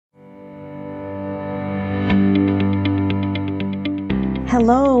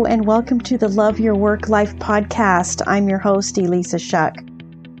Hello, and welcome to the Love Your Work Life podcast. I'm your host, Elisa Shuck.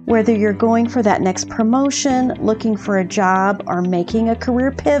 Whether you're going for that next promotion, looking for a job, or making a career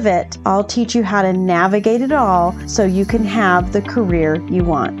pivot, I'll teach you how to navigate it all so you can have the career you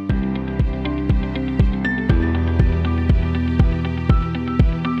want.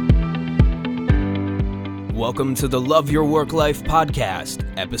 Welcome to the Love Your Work Life podcast,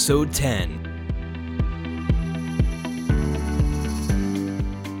 episode 10.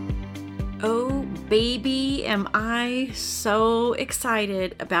 Oh, baby, am I so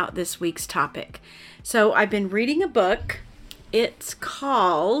excited about this week's topic. So I've been reading a book. It's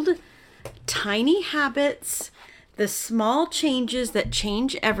called Tiny Habits, The Small Changes That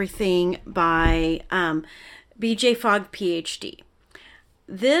Change Everything by BJ Fogg, PhD.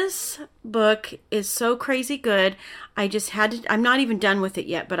 This book is so crazy good. I'm not even done with it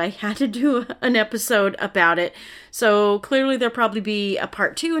yet, but I had to do an episode about it. So clearly there'll probably be a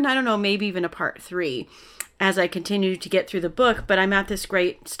part 2, and I don't know, maybe even a part 3 as I continue to get through the book. But I'm at this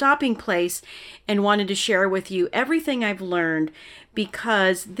great stopping place and wanted to share with you everything I've learned,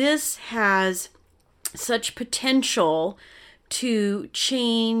 because this has such potential to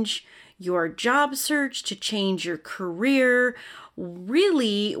change your job search, to change your career,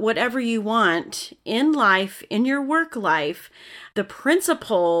 really whatever you want in life, in your work life. The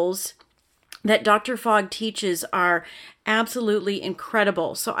principles that Dr. Fogg teaches are absolutely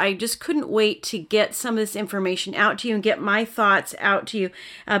incredible. So I just couldn't wait to get some of this information out to you and get my thoughts out to you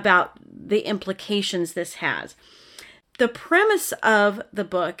about the implications this has. The premise of the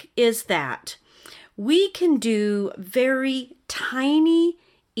book is that we can do very tiny,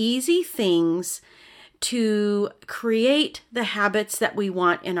 easy things to create the habits that we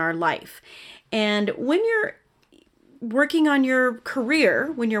want in our life. And when you're working on your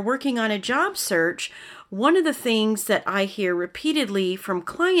career, when you're working on a job search, one of the things that I hear repeatedly from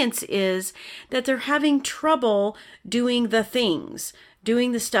clients is that they're having trouble doing the things,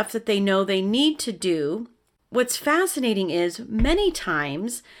 doing the stuff that they know they need to do. What's fascinating is many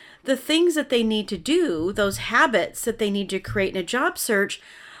times the things that they need to do, those habits that they need to create in a job search,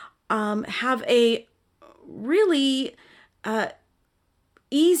 have a really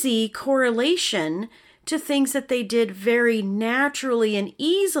easy correlation to things that they did very naturally and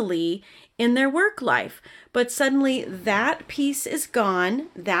easily in their work life. But suddenly that piece is gone,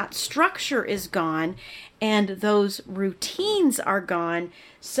 that structure is gone, and those routines are gone.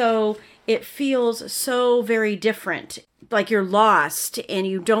 So it feels so very different, like you're lost and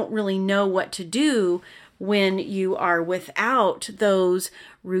you don't really know what to do when you are without those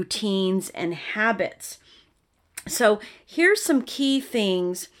routines and habits. So here's some key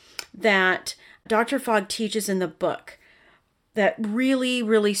things that Dr. Fogg teaches in the book that really,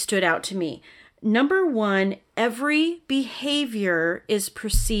 really stood out to me. Number 1, every behavior is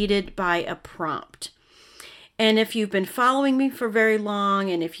preceded by a prompt. And if you've been following me for very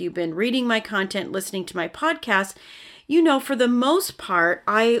long, and if you've been reading my content, listening to my podcast, you know, for the most part,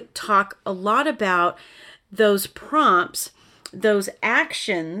 I talk a lot about those prompts, those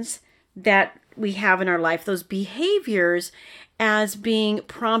actions that we have in our life, those behaviors, as being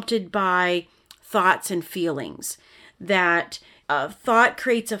prompted by thoughts and feelings. That a thought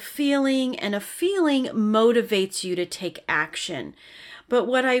creates a feeling, and a feeling motivates you to take action. But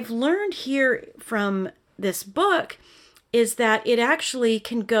what I've learned here from this book is that it actually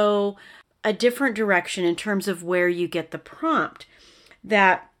can go a different direction in terms of where you get the prompt.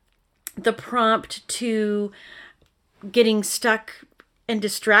 That the prompt to getting stuck and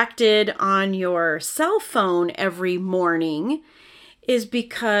distracted on your cell phone every morning is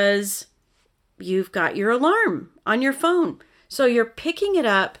because you've got your alarm on your phone. So you're picking it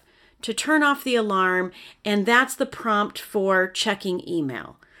up to turn off the alarm, and that's the prompt for checking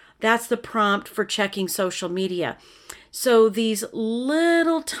email. That's the prompt for checking social media. So these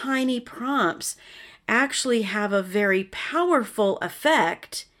little tiny prompts actually have a very powerful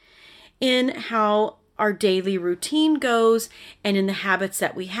effect in how our daily routine goes and in the habits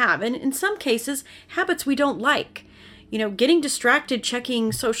that we have. And in some cases, habits we don't like. You know, getting distracted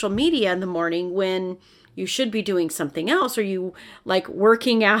checking social media in the morning when you should be doing something else, or you like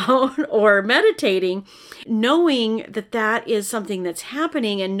working out or meditating, knowing that that is something that's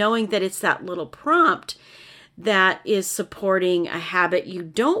happening and knowing that it's that little prompt that is supporting a habit you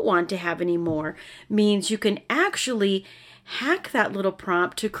don't want to have anymore means you can actually hack that little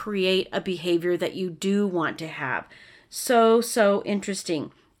prompt to create a behavior that you do want to have. So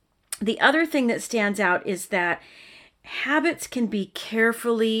interesting. The other thing that stands out is that habits can be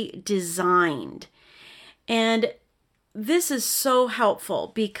carefully designed. And this is so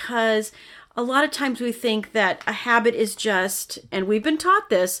helpful because A lot of times we think that a habit is just, and we've been taught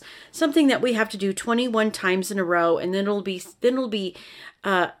this, something that we have to do 21 times in a row, and then it'll be sealed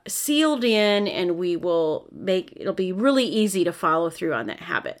in, and it'll be really easy to follow through on that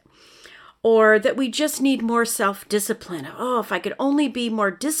habit. Or that we just need more self-discipline. Oh, if I could only be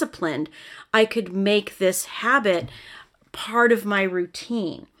more disciplined, I could make this habit part of my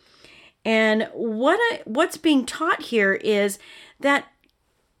routine. And what's being taught here is that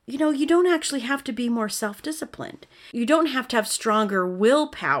you don't actually have to be more self-disciplined. You don't have to have stronger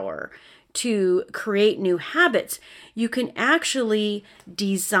willpower to create new habits. You can actually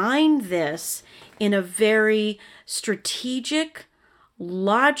design this in a very strategic,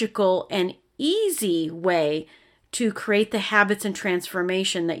 logical, and easy way to create the habits and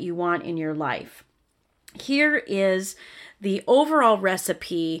transformation that you want in your life. Here is the overall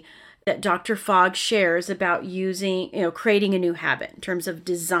recipe that Dr. Fogg shares about creating a new habit in terms of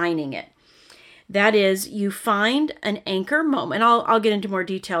designing it. That is, you find an anchor moment. I'll get into more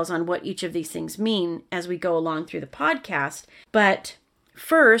details on what each of these things mean as we go along through the podcast. But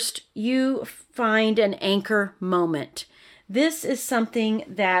first, you find an anchor moment. This is something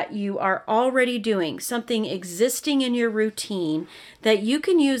that you are already doing, something existing in your routine that you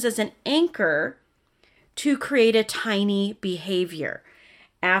can use as an anchor to create a tiny behavior.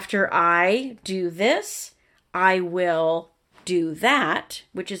 After I do this, I will do that,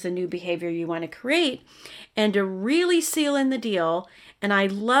 which is a new behavior you want to create. And to really seal in the deal, and I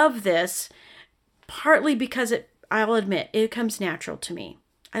love this, partly because I'll admit, it comes natural to me.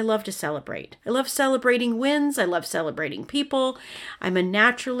 I love to celebrate. I love celebrating wins. I love celebrating people. I'm a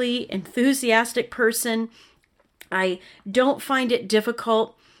naturally enthusiastic person. I don't find it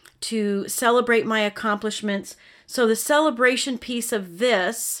difficult to celebrate my accomplishments. So the celebration piece of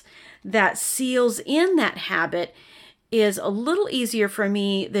this that seals in that habit is a little easier for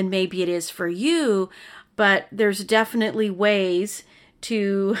me than maybe it is for you, but there's definitely ways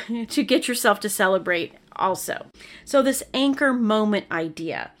to get yourself to celebrate also. So this anchor moment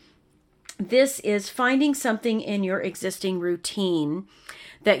idea, this is finding something in your existing routine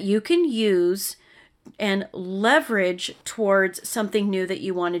that you can use and leverage towards something new that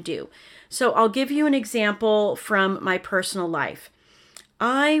you want to do. So I'll give you an example from my personal life.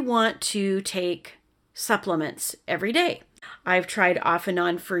 I want to take supplements every day. I've tried off and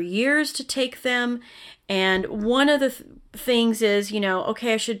on for years to take them. And one of the things is,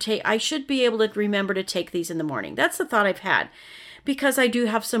 okay, I should be able to remember to take these in the morning. That's the thought I've had because I do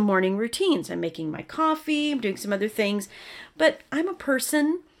have some morning routines. I'm making my coffee, I'm doing some other things, but I'm a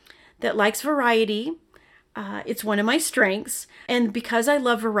person that likes variety. It's one of my strengths. And because I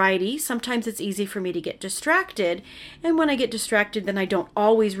love variety, sometimes it's easy for me to get distracted. And when I get distracted, then I don't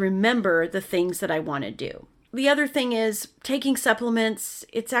always remember the things that I want to do. The other thing is taking supplements.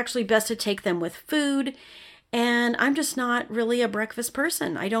 It's actually best to take them with food. And I'm just not really a breakfast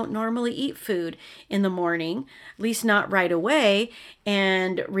person. I don't normally eat food in the morning, at least not right away.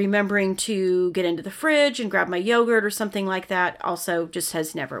 And remembering to get into the fridge and grab my yogurt or something like that also just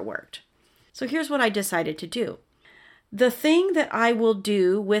has never worked. So here's what I decided to do. The thing that I will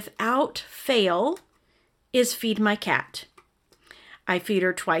do without fail is feed my cat. I feed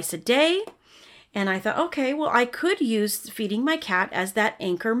her twice a day. And I thought, okay, well, I could use feeding my cat as that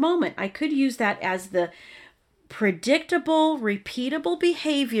anchor moment. I could use that as the predictable, repeatable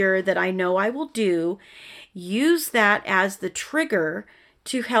behavior that I know I will do. Use that as the trigger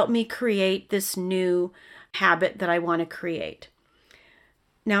to help me create this new habit that I want to create.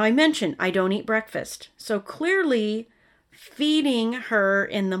 Now, I mentioned I don't eat breakfast. So clearly, feeding her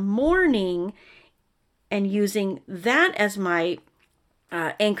in the morning and using that as my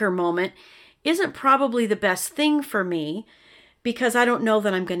anchor moment isn't probably the best thing for me because I don't know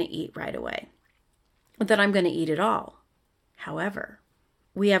that I'm going to eat right away, that I'm going to eat at all. However,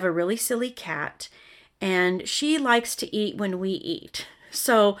 we have a really silly cat and she likes to eat when we eat.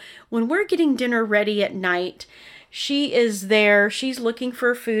 So when we're getting dinner ready at night, she is there, she's looking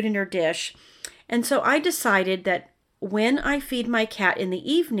for food in her dish. And so I decided that when I feed my cat in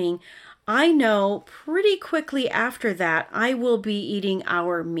the evening, I know pretty quickly after that I will be eating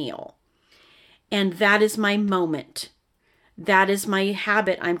our meal. And that is my moment. That is my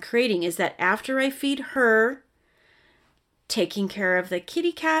habit I'm creating, is that after I feed her, taking care of the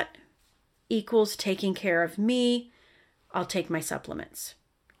kitty cat equals taking care of me. I'll take my supplements.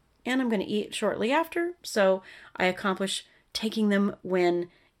 And I'm going to eat shortly after, so I accomplish taking them when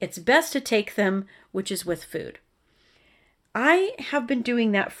it's best to take them, which is with food. I have been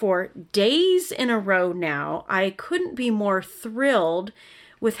doing that for days in a row now. I couldn't be more thrilled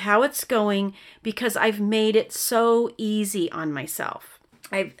with how it's going because I've made it so easy on myself.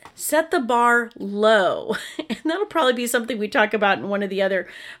 I've set the bar low, and that'll probably be something we talk about in one of the other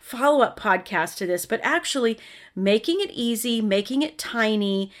follow-up podcasts to this, but actually making it easy, making it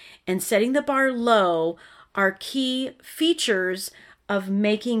tiny, and setting the bar low are key features of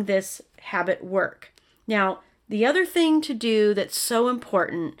making this habit work. Now, the other thing to do that's so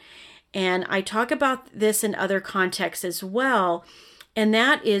important, and I talk about this in other contexts as well, and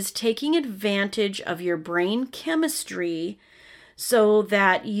that is taking advantage of your brain chemistry so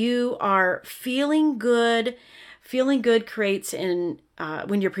that you are feeling good. Feeling good creates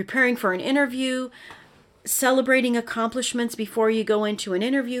when you're preparing for an interview, celebrating accomplishments before you go into an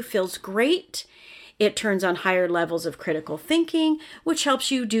interview feels great. It turns on higher levels of critical thinking, which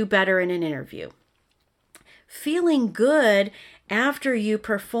helps you do better in an interview. Feeling good after you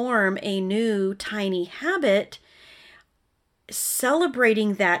perform a new tiny habit,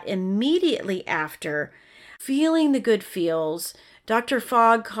 celebrating that immediately after, feeling the good feels. Dr.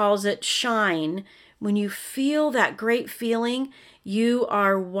 Fogg calls it shine. When you feel that great feeling, you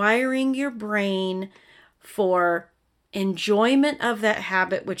are wiring your brain for enjoyment of that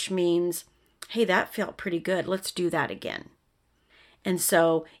habit, which means, hey, that felt pretty good. Let's do that again. And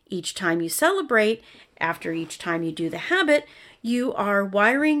so each time you celebrate, after each time you do the habit, you are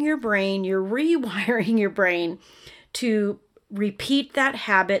wiring your brain, you're rewiring your brain to repeat that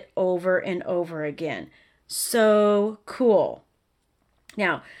habit over and over again. So cool.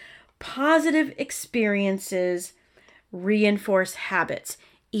 Now, positive experiences reinforce habits.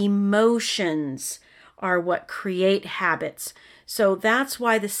 Emotions are what create habits. So that's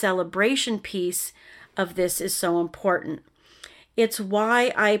why the celebration piece of this is so important. It's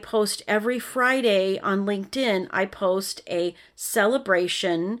why I post every Friday on LinkedIn, I post a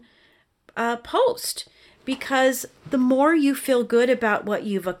celebration post, because the more you feel good about what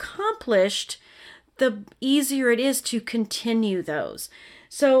you've accomplished, the easier it is to continue those.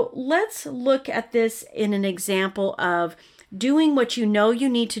 So let's look at this in an example of doing what you know you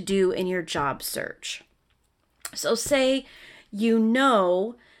need to do in your job search. So say you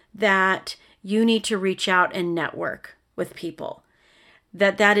know that you need to reach out and network with people,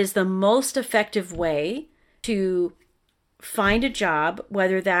 that is the most effective way to find a job,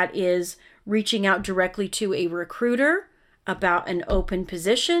 whether that is reaching out directly to a recruiter about an open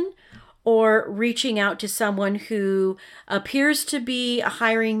position, or reaching out to someone who appears to be a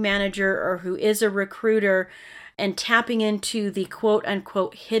hiring manager or who is a recruiter and tapping into the quote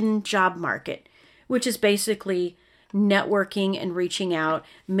unquote hidden job market, which is basically networking and reaching out,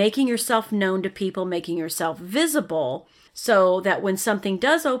 making yourself known to people, making yourself visible so that when something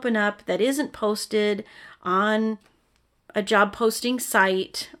does open up that isn't posted on a job posting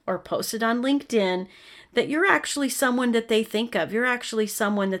site or posted on LinkedIn, that you're actually someone that they think of. You're actually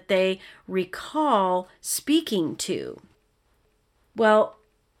someone that they recall speaking to. Well,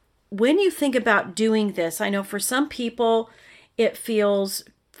 when you think about doing this, I know for some people it feels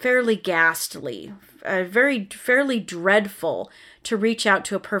fairly ghastly, fairly dreadful to reach out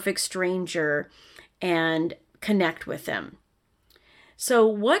to a perfect stranger and connect with them. So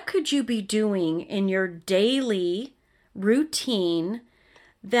what could you be doing in your daily routine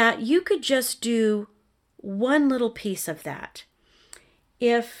that you could just do one little piece of that?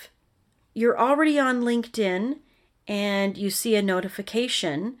 If you're already on LinkedIn and you see a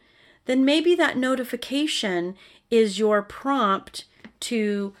notification, then maybe that notification is your prompt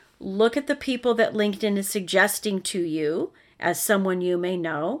to look at the people that LinkedIn is suggesting to you as someone you may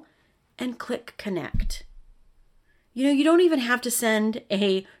know and click connect. You know, you don't even have to send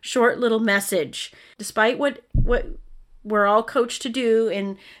a short little message. Despite what we're all coached to do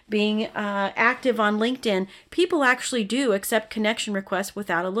in being active on LinkedIn, people actually do accept connection requests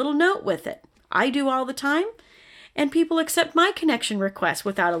without a little note with it. I do all the time, and people accept my connection requests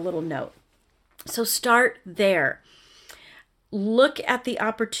without a little note. So start there. Look at the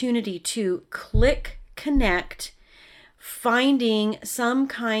opportunity to click connect, finding some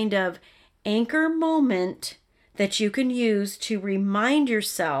kind of anchor moment that you can use to remind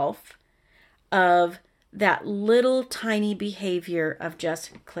yourself of that little tiny behavior of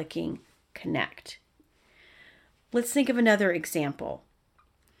just clicking connect. Let's think of another example.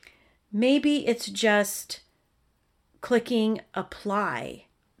 Maybe it's just clicking apply,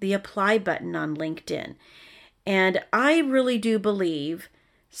 the apply button on LinkedIn. And I really do believe,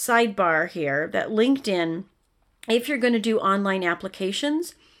 sidebar here, that LinkedIn, if you're going to do online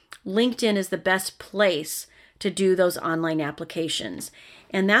applications, LinkedIn is the best place to do those online applications.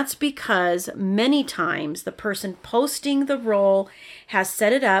 And that's because many times the person posting the role has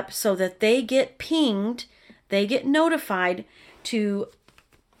set it up so that they get pinged, they get notified to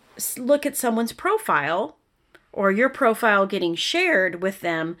look at someone's profile or your profile getting shared with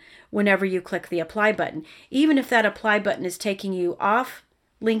them whenever you click the apply button, even if that apply button is taking you off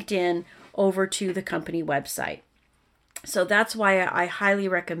LinkedIn over to the company website. So that's why I highly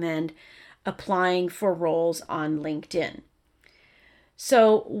recommend applying for roles on LinkedIn.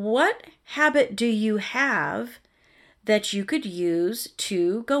 So what habit do you have that you could use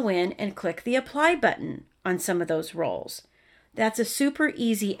to go in and click the apply button on some of those roles? That's a super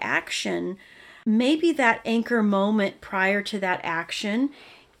easy action. Maybe that anchor moment prior to that action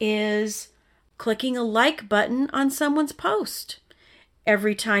is clicking a like button on someone's post.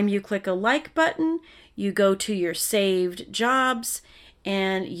 Every time you click a like button, you go to your saved jobs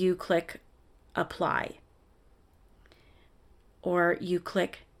and you click apply. Or you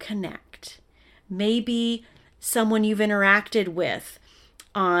click connect. Maybe someone you've interacted with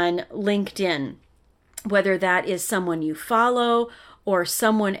on LinkedIn, whether that is someone you follow or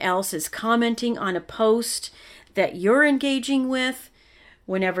someone else is commenting on a post that you're engaging with.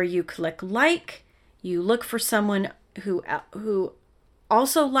 Whenever you click like, you look for someone who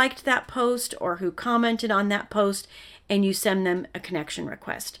also liked that post or who commented on that post, and you send them a connection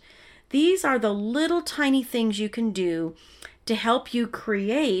request. These are the little tiny things you can do to help you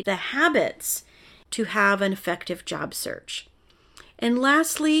create the habits to have an effective job search. And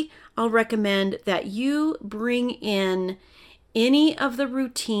lastly, I'll recommend that you bring in any of the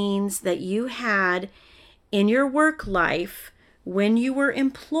routines that you had in your work life when you were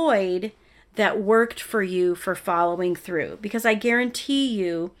employed that worked for you for following through. Because I guarantee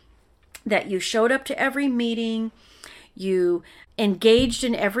you that you showed up to every meeting, you engaged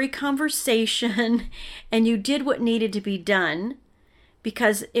in every conversation, and you did what needed to be done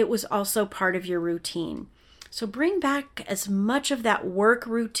because it was also part of your routine. So bring back as much of that work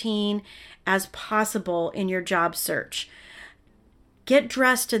routine as possible in your job search. Get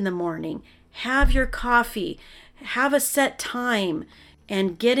dressed in the morning, have your coffee, have a set time,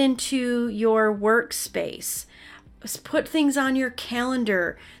 and get into your workspace. Put things on your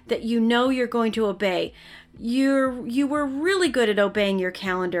calendar that you know you're going to obey. You were really good at obeying your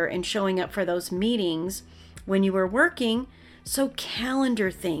calendar and showing up for those meetings when you were working, so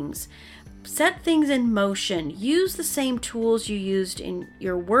calendar things. Set things in motion. Use the same tools you used in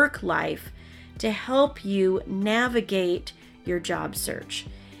your work life to help you navigate your job search.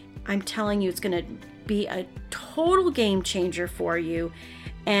 I'm telling you, it's going to be a total game changer for you.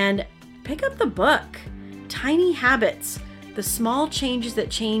 And pick up the book, Tiny Habits, the small changes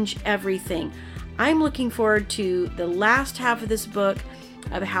that change everything. I'm looking forward to the last half of this book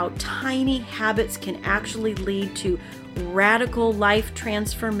of how tiny habits can actually lead to radical life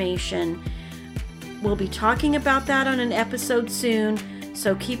transformation. We'll be talking about that on an episode soon,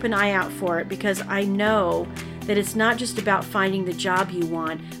 so keep an eye out for it, because I know that it's not just about finding the job you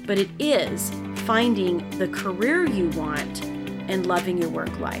want, but it is finding the career you want and loving your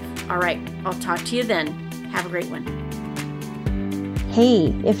work life. All right, I'll talk to you then. Have a great one.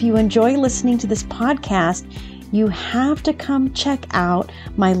 Hey, if you enjoy listening to this podcast, you have to come check out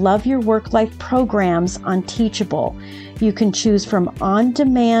my Love Your Work Life programs on Teachable. You can choose from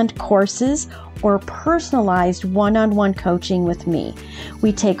on-demand courses or personalized one-on-one coaching with me.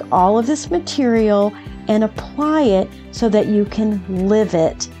 We take all of this material and apply it so that you can live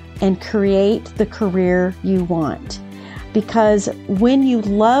it and create the career you want. Because when you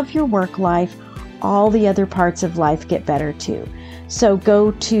love your work life, all the other parts of life get better too. So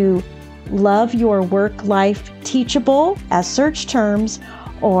go to Love Your Work Life Teachable as search terms,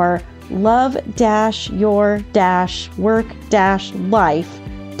 or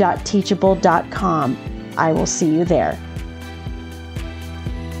love-your-work-life.teachable.com. I will see you there.